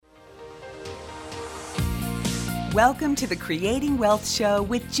Welcome to the Creating Wealth Show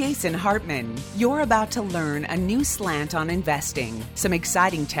with Jason Hartman. You're about to learn a new slant on investing, some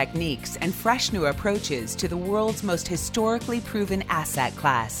exciting techniques, and fresh new approaches to the world's most historically proven asset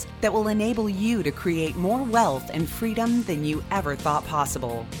class that will enable you to create more wealth and freedom than you ever thought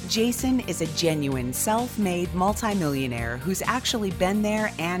possible. Jason is a genuine self-made multimillionaire who's actually been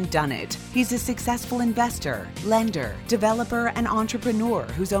there and done it. He's a successful investor, lender, developer, and entrepreneur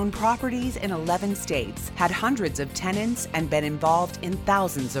who's owned properties in 11 states, had hundreds of tenants, and been involved in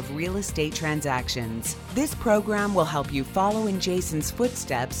thousands of real estate transactions. This program will help you follow in Jason's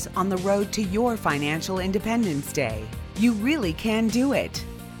footsteps on the road to your financial independence day. You really can do it.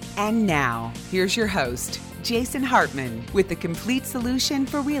 And now, here's your host, Jason Hartman, with the complete solution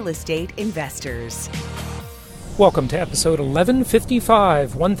for real estate investors. Welcome to episode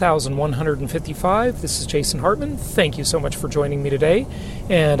 1155. This is Jason Hartman. Thank you so much for joining me today.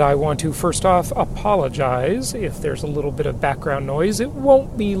 And I want to first off apologize if there's a little bit of background noise. It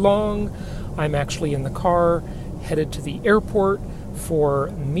won't be long. I'm actually in the car headed to the airport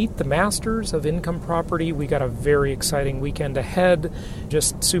for Meet the Masters of Income Property. We got a very exciting weekend ahead.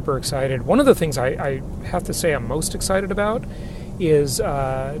 Just super excited. One of the things I have to say I'm most excited about is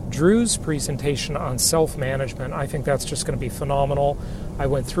Drew's presentation on self-management. I think that's just going to be phenomenal. I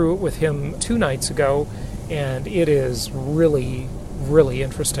went through it with him 2 nights ago, and it is really, really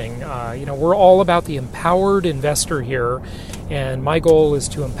interesting. We're all about the empowered investor here, and my goal is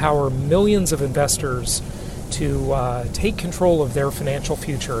to empower millions of investors to take control of their financial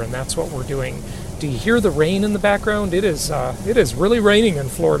future, and that's what we're doing. Do you hear the rain in the background? It is really raining in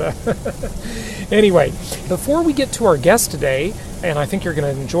Florida. Anyway, before we get to our guest today, and I think you're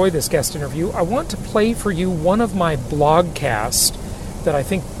going to enjoy this guest interview, I want to play for you one of my blogcasts that I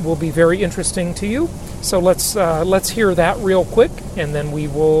think will be very interesting to you. So let's hear that real quick, and then we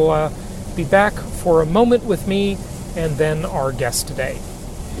will be back for a moment with me and then our guest today.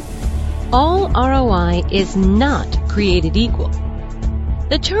 All ROI is not created equal.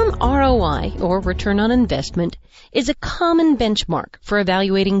 The term ROI, or return on investment, is a common benchmark for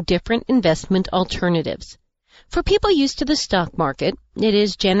evaluating different investment alternatives. For people used to the stock market, it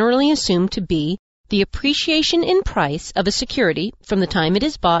is generally assumed to be the appreciation in price of a security from the time it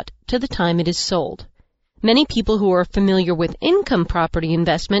is bought to the time it is sold. Many people who are familiar with income property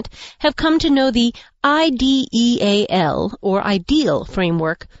investment have come to know the IDEAL, or IDEAL,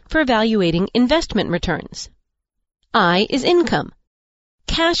 framework for evaluating investment returns. I is income,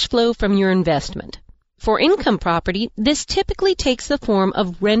 cash flow from your investment. For income property, this typically takes the form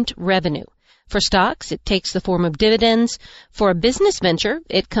of rent revenue. For stocks, it takes the form of dividends. For a business venture,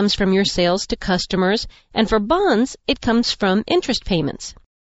 it comes from your sales to customers. And for bonds, it comes from interest payments.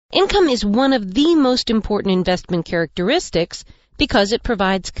 Income is one of the most important investment characteristics because it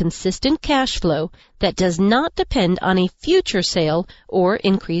provides consistent cash flow that does not depend on a future sale or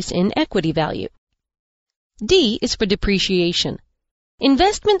increase in equity value. D is for depreciation.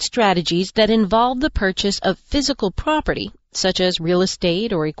 Investment strategies that involve the purchase of physical property, such as real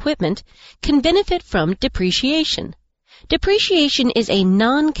estate or equipment, can benefit from depreciation. Depreciation is a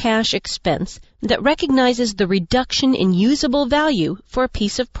non-cash expense that recognizes the reduction in usable value for a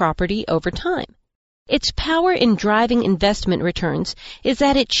piece of property over time. Its power in driving investment returns is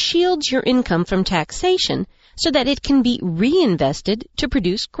that it shields your income from taxation so that it can be reinvested to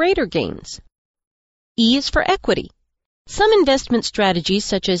produce greater gains. E is for equity. Some investment strategies,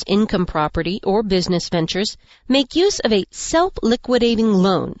 such as income property or business ventures, make use of a self-liquidating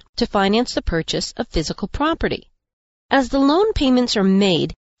loan to finance the purchase of physical property. As the loan payments are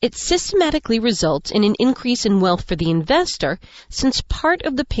made, it systematically results in an increase in wealth for the investor, since part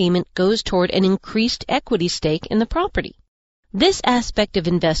of the payment goes toward an increased equity stake in the property. This aspect of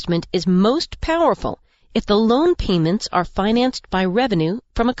investment is most powerful if the loan payments are financed by revenue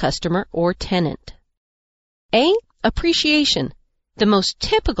from a customer or tenant. A. Appreciation. The most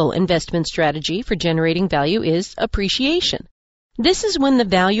typical investment strategy for generating value is appreciation. This is when the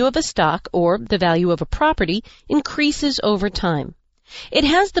value of a stock or the value of a property increases over time. It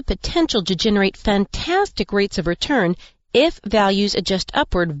has the potential to generate fantastic rates of return if values adjust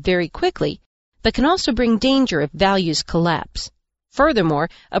upward very quickly, but can also bring danger if values collapse.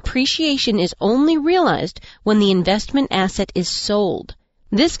 Furthermore, appreciation is only realized when the investment asset is sold.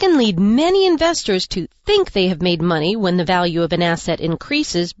 This can lead many investors to think they have made money when the value of an asset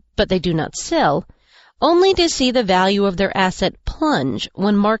increases, but they do not sell, only to see the value of their asset plunge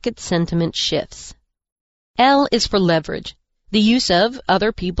when market sentiment shifts. L is for leverage. The use of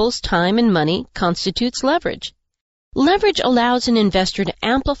other people's time and money constitutes leverage. Leverage allows an investor to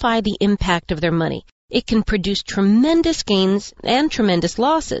amplify the impact of their money. It can produce tremendous gains and tremendous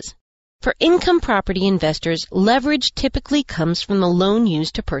losses. For income property investors, leverage typically comes from the loan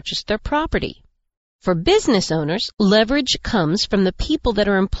used to purchase their property. For business owners, leverage comes from the people that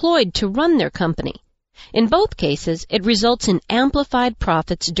are employed to run their company. In both cases, it results in amplified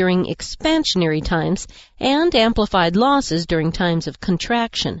profits during expansionary times and amplified losses during times of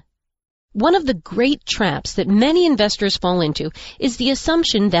contraction. One of the great traps that many investors fall into is the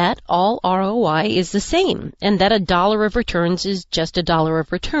assumption that all ROI is the same and that $1 of returns is just $1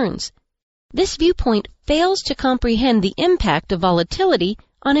 of returns. This viewpoint fails to comprehend the impact of volatility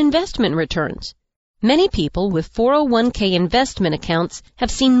on investment returns. Many people with 401k investment accounts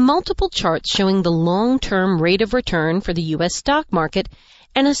have seen multiple charts showing the long-term rate of return for the U.S. stock market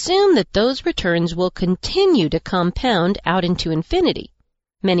and assume that those returns will continue to compound out into infinity.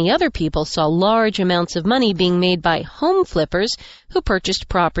 Many other people saw large amounts of money being made by home flippers who purchased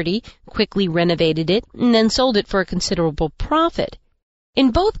property, quickly renovated it, and then sold it for a considerable profit.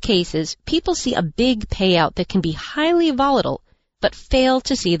 In both cases, people see a big payout that can be highly volatile, but fail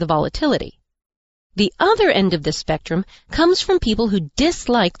to see the volatility. The other end of the spectrum comes from people who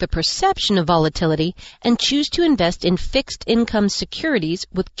dislike the perception of volatility and choose to invest in fixed income securities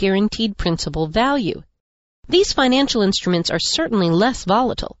with guaranteed principal value. These financial instruments are certainly less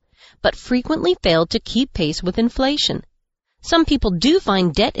volatile, but frequently fail to keep pace with inflation. Some people do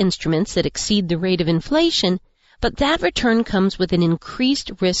find debt instruments that exceed the rate of inflation, but that return comes with an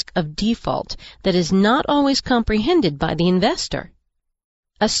increased risk of default that is not always comprehended by the investor.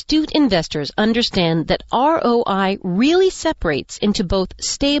 Astute investors understand that ROI really separates into both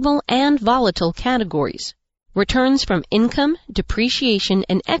stable and volatile categories. Returns from income, depreciation,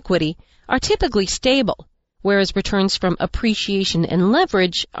 and equity are typically stable, whereas returns from appreciation and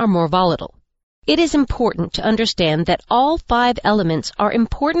leverage are more volatile. It is important to understand that all 5 elements are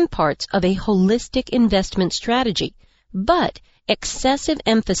important parts of a holistic investment strategy, but excessive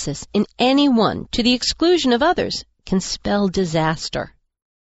emphasis in any one to the exclusion of others can spell disaster.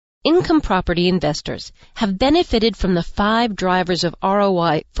 Income property investors have benefited from the 5 drivers of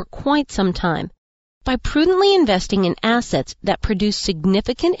ROI for quite some time. By prudently investing in assets that produce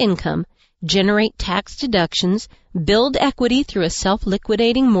significant income, generate tax deductions, build equity through a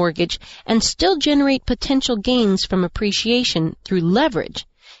self-liquidating mortgage, and still generate potential gains from appreciation through leverage,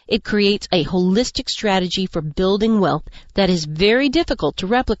 it creates a holistic strategy for building wealth that is very difficult to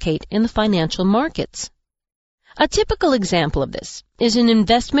replicate in the financial markets. A typical example of this is an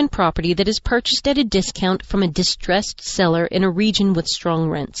investment property that is purchased at a discount from a distressed seller in a region with strong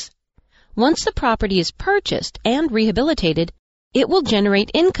rents. Once the property is purchased and rehabilitated, it will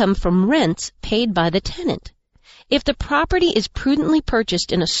generate income from rents paid by the tenant. If the property is prudently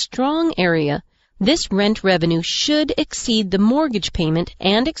purchased in a strong area, this rent revenue should exceed the mortgage payment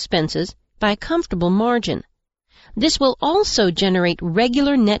and expenses by a comfortable margin. This will also generate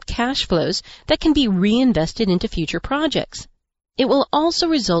regular net cash flows that can be reinvested into future projects. It will also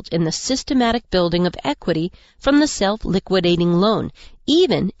result in the systematic building of equity from the self-liquidating loan,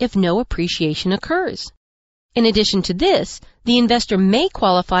 even if no appreciation occurs. In addition to this, the investor may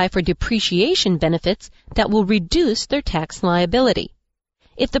qualify for depreciation benefits that will reduce their tax liability.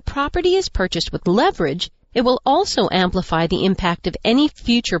 If the property is purchased with leverage, it will also amplify the impact of any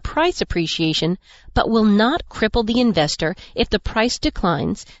future price appreciation, but will not cripple the investor if the price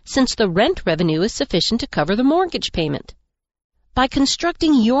declines, since the rent revenue is sufficient to cover the mortgage payment. By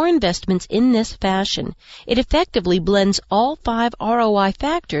constructing your investments in this fashion, it effectively blends all 5 ROI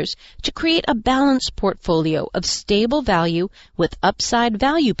factors to create a balanced portfolio of stable value with upside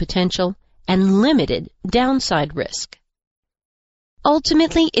value potential and limited downside risk.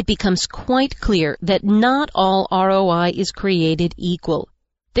 Ultimately, it becomes quite clear that not all ROI is created equal.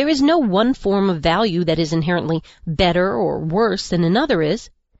 There is no one form of value that is inherently better or worse than another is.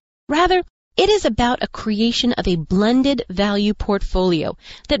 Rather, it is about a creation of a blended value portfolio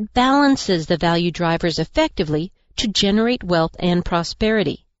that balances the value drivers effectively to generate wealth and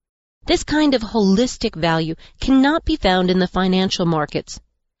prosperity. This kind of holistic value cannot be found in the financial markets.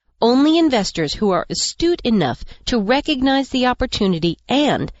 Only investors who are astute enough to recognize the opportunity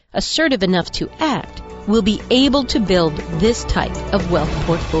and assertive enough to act will be able to build this type of wealth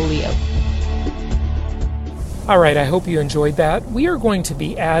portfolio. All right, I hope you enjoyed that. We are going to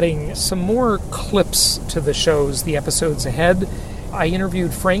be adding some more clips to the shows, the episodes ahead. I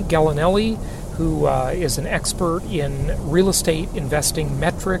interviewed Frank Gallinelli, who is an expert in real estate investing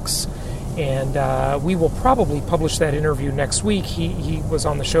metrics, and we will probably publish that interview next week. He was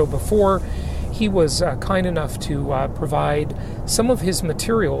on the show before, he was kind enough to provide some of his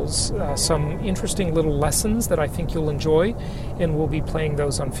materials, some interesting little lessons that I think you'll enjoy, and we'll be playing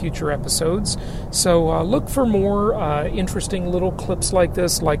those on future episodes. So look for more interesting little clips like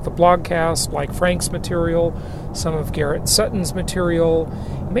this, like the blogcast, like Frank's material, some of Garrett Sutton's material,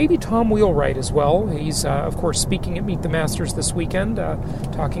 maybe Tom Wheelwright as well. He's, of course, speaking at Meet the Masters this weekend,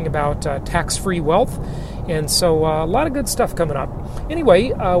 talking about tax-free wealth. And so a lot of good stuff coming up.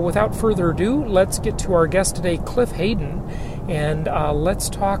 Anyway, without further ado, let's get to our guest today, Cliff Hayden, and let's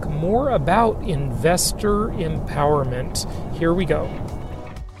talk more about investor empowerment. Here we go.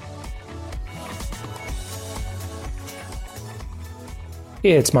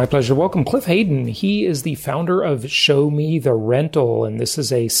 It's my pleasure to welcome Cliff Hayden. He is the founder of Show Me the Rental, and this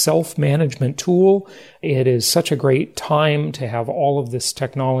is a self-management tool. It is such a great time to have all of this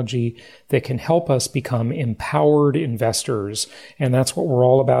technology that can help us become empowered investors. And that's what we're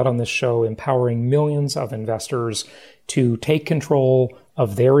all about on this show, empowering millions of investors to take control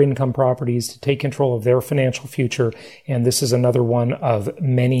of their income properties, to take control of their financial future. And this is another one of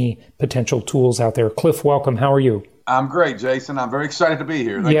many potential tools out there. Cliff, welcome. How are you? I'm great, Jason. I'm very excited to be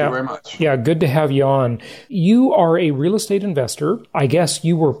here. Thank you very much. Yeah, good to have you on. You are a real estate investor. I guess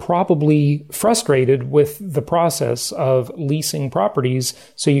you were probably frustrated with the process of leasing properties,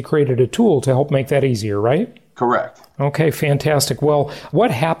 so you created a tool to help make that easier, right? Correct. Okay, fantastic. Well,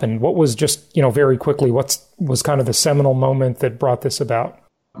 what happened? What was just, very quickly, what was kind of the seminal moment that brought this about?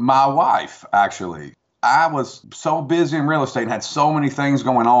 My wife, actually. I was so busy in real estate and had so many things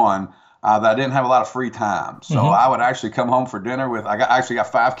going on that I didn't have a lot of free time. So I would actually come home for dinner with, I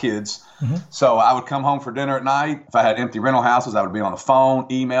got 5 kids. So I would come home for dinner at night. If I had empty rental houses, I would be on the phone,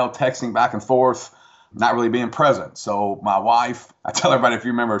 email, texting back and forth, not really being present. So my wife, I tell everybody, if you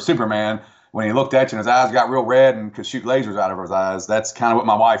remember Superman, when he looked at you and his eyes got real red and could shoot lasers out of his eyes, that's kind of what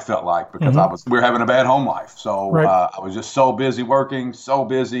my wife felt like, because we were having a bad home life. So I was just so busy working, so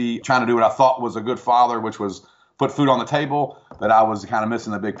busy trying to do what I thought was a good father, which was put food on the table, that I was kind of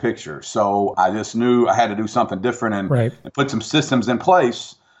missing the big picture. So I just knew I had to do something different and put some systems in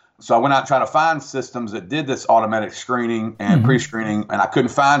place. So I went out and tried to find systems that did this automatic screening and pre-screening, and I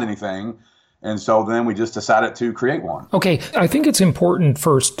couldn't find anything. And so then we just decided to create one. Okay, I think it's important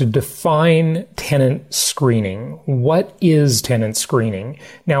first to define tenant screening. What is tenant screening?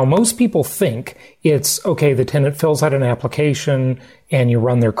 Now, most people think it's, okay, the tenant fills out an application and you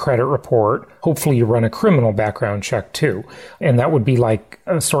run their credit report. Hopefully you run a criminal background check too. And that would be like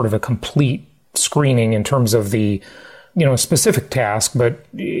a sort of a complete screening in terms of the specific task, but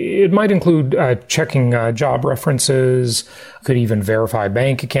it might include checking job references, could even verify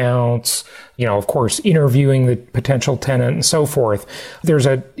bank accounts, of course, interviewing the potential tenant and so forth. There's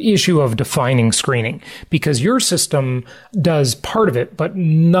an issue of defining screening because your system does part of it, but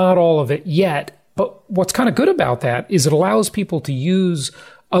not all of it yet. But what's kind of good about that is it allows people to use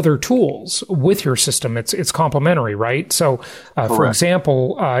other tools with your system. It's complementary, right? So, for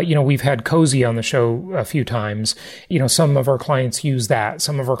example, we've had Cozy on the show a few times. Some of our clients use that.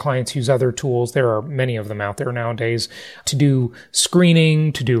 Some of our clients use other tools. There are many of them out there nowadays to do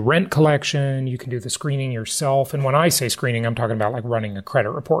screening, to do rent collection. You can do the screening yourself. And when I say screening, I'm talking about like running a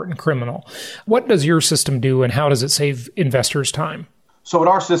credit report in criminal. What does your system do and how does it save investors time? So what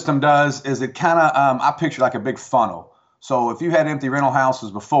our system does is it kind of, I picture like a big funnel. So if you had empty rental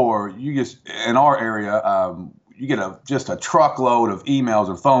houses before, you just, in our area, you get just a truckload of emails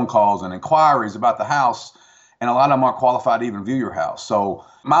and phone calls and inquiries about the house, and a lot of them aren't qualified to even view your house. So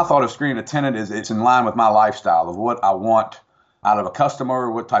my thought of screening a tenant is it's in line with my lifestyle of what I want out of a customer,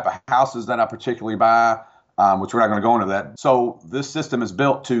 what type of houses that I particularly buy, which we're not going to go into that. So this system is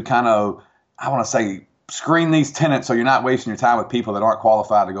built to kind of, I want to say, screen these tenants so you're not wasting your time with people that aren't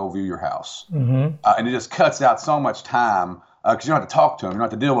qualified to go view your house. And it just cuts out so much time because you don't have to talk to them. You don't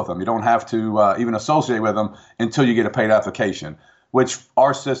have to deal with them. You don't have to even associate with them until you get a paid application, which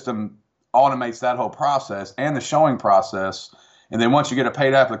our system automates that whole process and the showing process. And then once you get a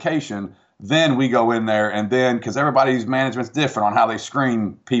paid application, then we go in there and then, because everybody's management's different on how they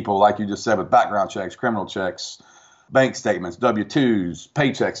screen people, like you just said, with background checks, criminal checks, bank statements, W-2s,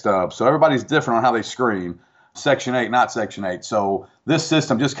 paycheck stubs. So everybody's different on how they screen. Section 8, not Section 8. So this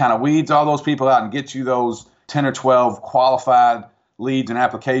system just kind of weeds all those people out and gets you those 10 or 12 qualified leads and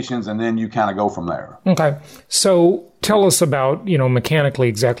applications, and then you kind of go from there. Okay. So tell us about, mechanically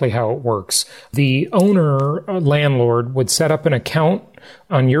exactly how it works. The owner, landlord, would set up an account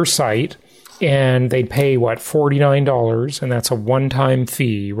on your site, and they'd pay, $49, and that's a one-time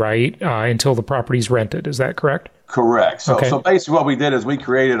fee, right, until the property's rented. Is that correct? Correct. So, So basically what we did is we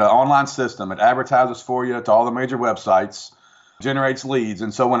created an online system. It advertises for you to all the major websites. generates leads.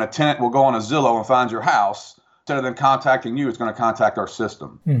 And so when a tenant will go on a Zillow and find your house, instead of them contacting you, it's going to contact our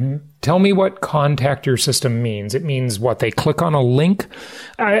system. Mm-hmm. Tell me what contact your system means. It means what? They click on a link?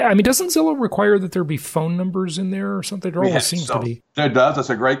 I mean, doesn't Zillow require that there be phone numbers in there or something? It always seems to be. It does.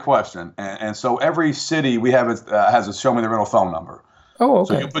 That's a great question. And so every city we have has a show me the rental phone number. Oh,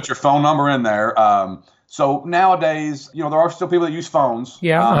 okay. So you put your phone number in there. So nowadays, there are still people that use phones.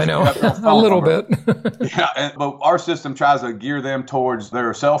 Yeah, I know. A little bit. Yeah, but our system tries to gear them towards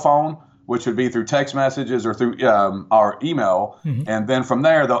their cell phone, which would be through text messages or through our email. Mm-hmm. And then from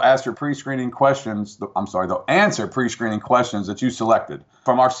there, they'll answer pre-screening questions that you selected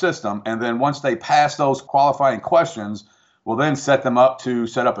from our system. And then once they pass those qualifying questions, we'll then set them up to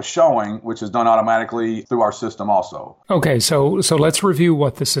set up a showing, which is done automatically through our system also. Okay, so let's review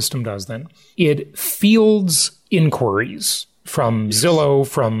what the system does then. It fields inquiries from Zillow,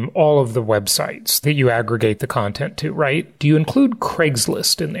 from all of the websites that you aggregate the content to, right? Do you include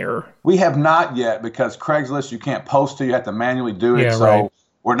Craigslist in there? We have not yet, because Craigslist you can't post to, you have to manually do it. Yeah, so right.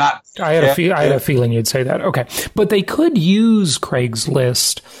 We're not. I had a feeling you'd say that. Okay. But they could use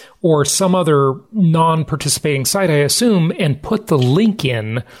Craigslist or some other non-participating site, I assume, and put the link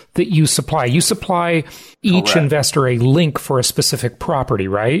in that you supply. You supply each Correct. investor a link for a specific property,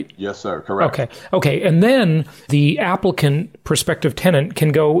 right? Yes, sir. Correct. Okay. And then the applicant, prospective tenant,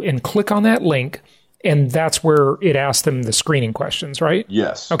 can go and click on that link, and that's where it asks them the screening questions, right?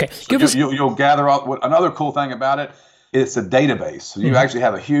 Yes. Okay. So you'll gather up. Another cool thing about it, it's a database. So you actually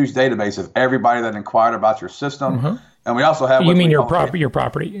have a huge database of everybody that inquired about your system. Mm-hmm. And we also have... You mean your property? Your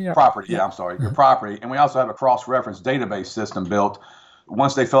property. Yeah. Property, yeah, I'm sorry. Your property. And we also have a cross-reference database system built.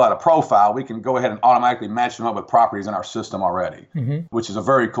 Once they fill out a profile, we can go ahead and automatically match them up with properties in our system already, which is a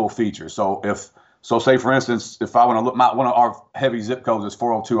very cool feature. So say, for instance, if I want to look, one of our heavy zip codes is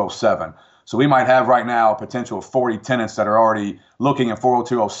 40207. So we might have right now a potential of 40 tenants that are already looking at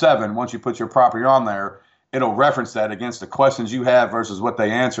 40207. Once you put your property on there, it'll reference that against the questions you have versus what they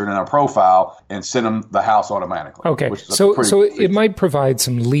answered in our profile and send them the house automatically. Okay. So it might provide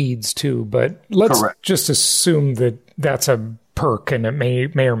some leads too, but let's just assume that that's a perk and it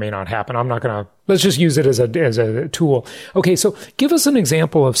may or may not happen. I'm not going to, let's just use it as a tool. Okay. So give us an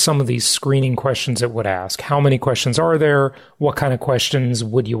example of some of these screening questions it would ask. How many questions are there? What kind of questions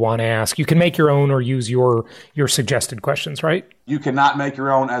would you want to ask? You can make your own or use your suggested questions, right? You cannot make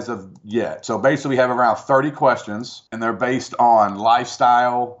your own as of yet. So basically we have around 30 questions, and they're based on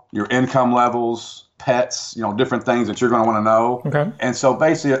lifestyle, your income levels, pets, different things that you're going to want to know. Okay. And so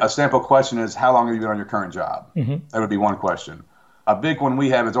basically a sample question is, how long have you been on your current job? Mm-hmm. That would be one question. A big one we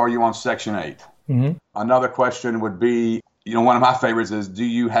have is, are you on Section 8? Mm-hmm. Another question would be, one of my favorites is, do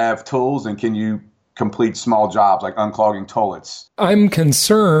you have tools and can you complete small jobs like unclogging toilets? I'm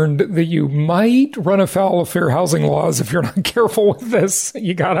concerned that you might run afoul of fair housing laws if you're not careful with this.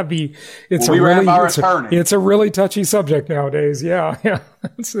 You gotta be. It's a really touchy subject nowadays. Yeah,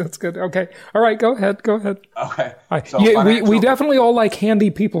 that's good. Okay, all right, go ahead. Okay. We definitely all like handy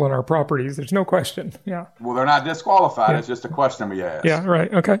people in our properties. There's no question. Yeah. Well, they're not disqualified. Yeah. It's just a question we ask. Yeah.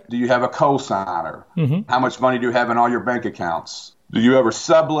 Right. Okay. Do you have a co-signer? Mm-hmm. How much money do you have in all your bank accounts? Do you ever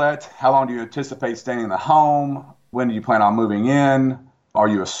sublet? How long do you anticipate staying in the home? When do you plan on moving in? Are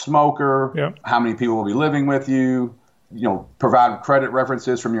you a smoker? Yep. How many people will be living with you? Provide credit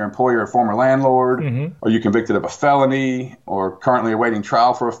references from your employer or former landlord. Mm-hmm. Are you convicted of a felony or currently awaiting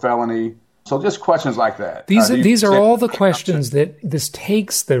trial for a felony? So just questions like that. These are all the questions that this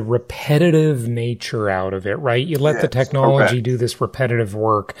takes the repetitive nature out of it, right? You let the technology do this repetitive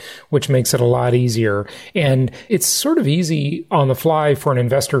work, which makes it a lot easier. And it's sort of easy on the fly for an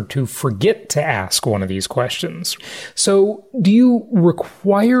investor to forget to ask one of these questions. So do you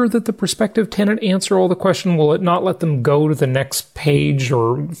require that the prospective tenant answer all the questions? Will it not let them go to the next page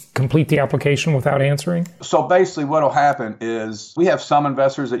or complete the application without answering? So basically what will happen is we have some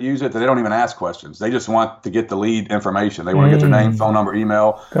investors that use it that they don't even ask questions. They just want to get the lead information. They want to get their name, phone number,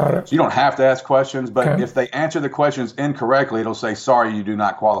 email. Got it. So you don't have to ask questions, but if they answer the questions incorrectly, it'll say, sorry, you do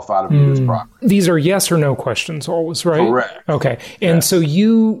not qualify to view this property. These are yes or no questions always, right? Correct. Okay. And so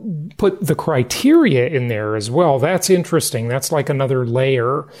you put the criteria in there as well. That's interesting. That's like another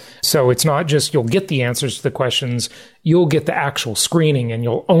layer. So it's not just you'll get the answers to the questions, you'll get the actual screening, and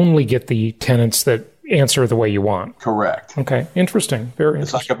you'll only get the tenants that answer the way you want. Correct. Okay. Interesting. Very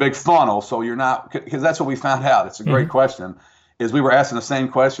interesting. It's like a big funnel. So you're not, because that's what we found out. It's a great question, is we were asking the same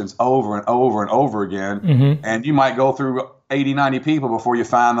questions over and over and over again. Mm-hmm. And you might go through 80, 90 people before you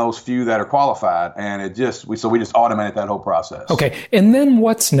find those few that are qualified. And we just automated that whole process. Okay. And then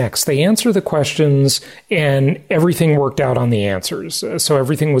what's next? They answer the questions and everything worked out on the answers. So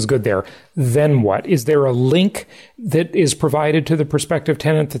everything was good there. Then what? Is there a link that is provided to the prospective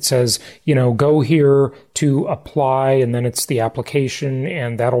tenant that says, go here to apply, and then it's the application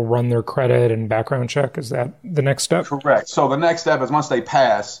and that'll run their credit and background check? Is that the next step? Correct. So the next step is once they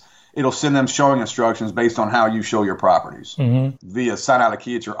pass, it'll send them showing instructions based on how you show your properties via sign out a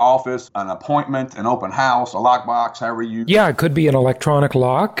key at your office, an appointment, an open house, a lockbox, however you. Yeah, it could be an electronic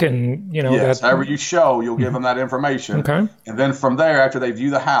lock, and yes, however you show, you'll give them that information. Okay. And then from there, after they view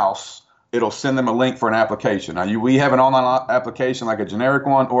the house, it'll send them a link for an application. Now, we have an online application like a generic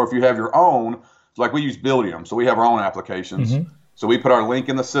one, or if you have your own, like we use Buildium, so we have our own applications. So we put our link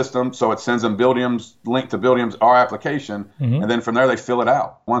in the system, so it sends them Buildium's link to Buildium's our application, and then from there they fill it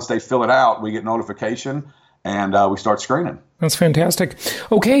out. Once they fill it out, we get notification, and we start screening. That's fantastic.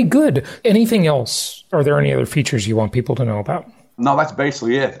 Okay, good. Anything else? Are there any other features you want people to know about? No, that's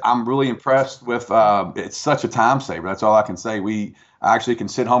basically it. I'm really impressed with it's such a time saver. That's all I can say. I actually can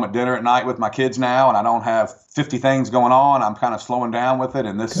sit home at dinner at night with my kids now, and I don't have 50 things going on. I'm kind of slowing down with it,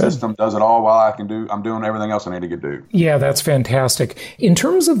 and this system does it all while I'm doing everything else I need to do. Yeah, that's fantastic. In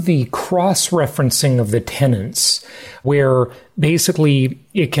terms of the cross-referencing of the tenants, where basically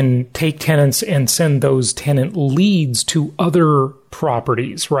it can take tenants and send those tenant leads to other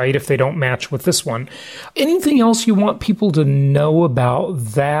properties, right, if they don't match with this one. Anything else you want people to know about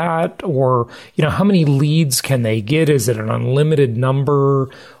that? Or, how many leads can they get? Is it an unlimited number?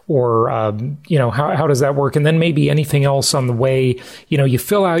 Or, how does that work? And then maybe anything else on the way, you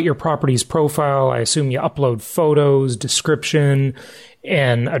fill out your property's profile. I assume you upload photos, description,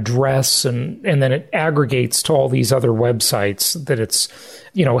 and address, and then it aggregates to all these other websites that it's,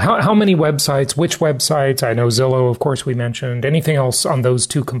 how many websites, which websites? I know Zillow, of course, we mentioned. Anything else on those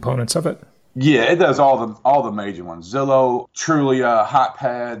two components of it? Yeah, it does all the major ones. Zillow, Trulia,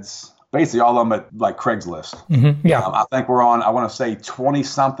 HotPads, basically all of them at like Craigslist. Yeah. I think we're on, I want to say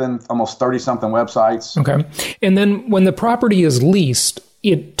 20-something, almost 30-something websites. Okay. And then when the property is leased,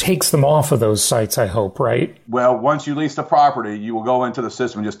 it takes them off of those sites, I hope, right? Well, once you lease the property, you will go into the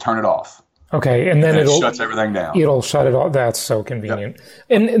system and just turn it off. Okay, and then it shuts everything down. It'll shut it off. That's so convenient. Yep.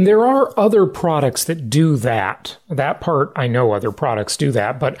 And there are other products that do that. That part, I know other products do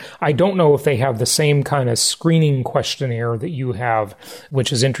that, but I don't know if they have the same kind of screening questionnaire that you have,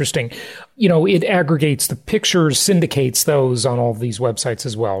 which is interesting. It aggregates the pictures, syndicates those on all of these websites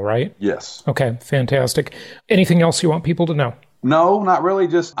as well, right? Yes. Okay, fantastic. Anything else you want people to know? No, not really.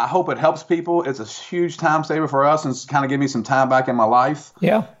 Just I hope it helps people. It's a huge time saver for us, and it's kind of give me some time back in my life.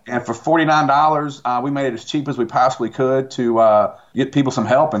 Yeah. And for $49, we made it as cheap as we possibly could to get people some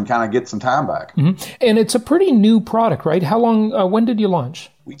help and kind of get some time back. And it's a pretty new product, right? How long? When did you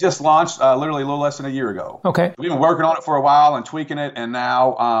launch? We just launched literally a little less than a year ago. Okay. We've been working on it for a while and tweaking it, and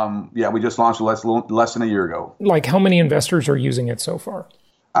now, we just launched less than a year ago. Like how many investors are using it so far?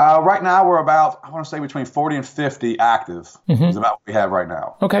 Right now, we're about, I want to say between 40 and 50 active is about what we have right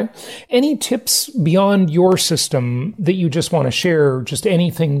now. Okay. Any tips beyond your system that you just want to share, just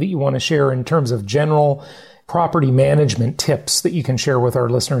anything that you want to share in terms of general property management tips that you can share with our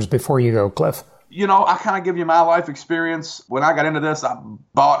listeners before you go, Cliff? I kind of give you my life experience. When I got into this, I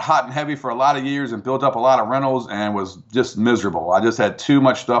bought hot and heavy for a lot of years and built up a lot of rentals and was just miserable. I just had too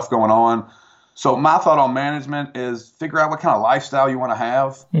much stuff going on. So my thought on management is figure out what kind of lifestyle you want to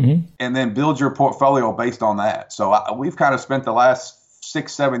have and then build your portfolio based on that. So we've kind of spent the last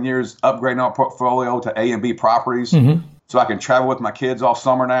 6-7 years upgrading our portfolio to A and B properties. So I can travel with my kids all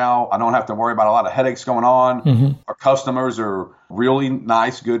summer now. I don't have to worry about a lot of headaches going on. Our customers are really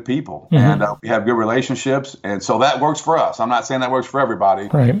nice, good people. And we have good relationships. And so that works for us. I'm not saying that works for everybody.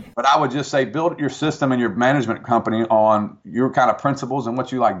 Right. But I would just say build your system and your management company on your kind of principles and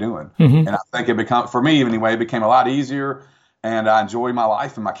what you like doing. And I think for me anyway, it became a lot easier. And I enjoy my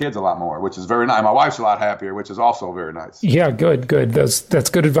life and my kids a lot more, which is very nice. My wife's a lot happier, which is also very nice. Yeah, good. That's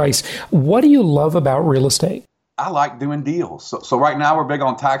good advice. What do you love about real estate? I like doing deals. So right now we're big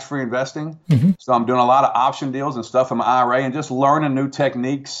on tax-free investing. So I'm doing a lot of option deals and stuff in my IRA and just learning new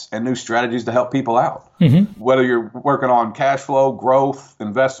techniques and new strategies to help people out. Whether you're working on cash flow, growth,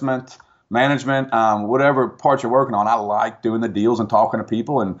 investment, management, whatever part you're working on, I like doing the deals and talking to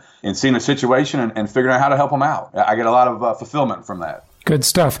people and seeing a situation and figuring out how to help them out. I get a lot of fulfillment from that. Good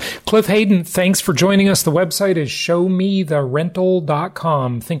stuff. Cliff Hayden, thanks for joining us. The website is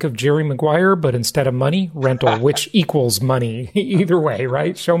showmetherental.com. Think of Jerry Maguire, but instead of money, rental, which equals money. Either way,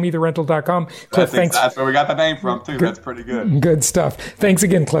 right? Showmetherental.com. Cliff, thanks. That's where we got the name from, too. That's pretty good. Good stuff. Thanks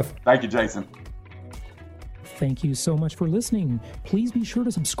again, Cliff. Thank you, Jason. Thank you so much for listening. Please be sure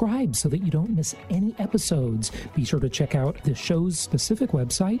to subscribe so that you don't miss any episodes. Be sure to check out the show's specific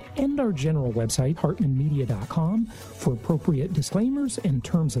website and our general website, hartmanmedia.com, for appropriate disclaimers and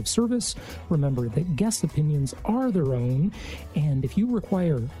terms of service. Remember that guest opinions are their own, and if you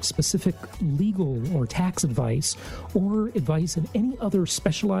require specific legal or tax advice or advice in any other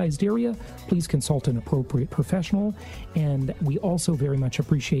specialized area, please consult an appropriate professional. And we also very much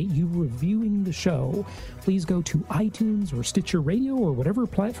appreciate you reviewing the show. Please go to iTunes or Stitcher Radio or whatever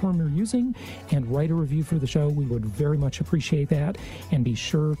platform you're using and write a review for the show. We would very much appreciate that. And be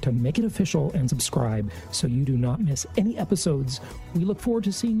sure to make it official and subscribe so you do not miss any episodes. We look forward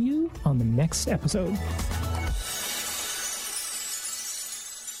to seeing you on the next episode.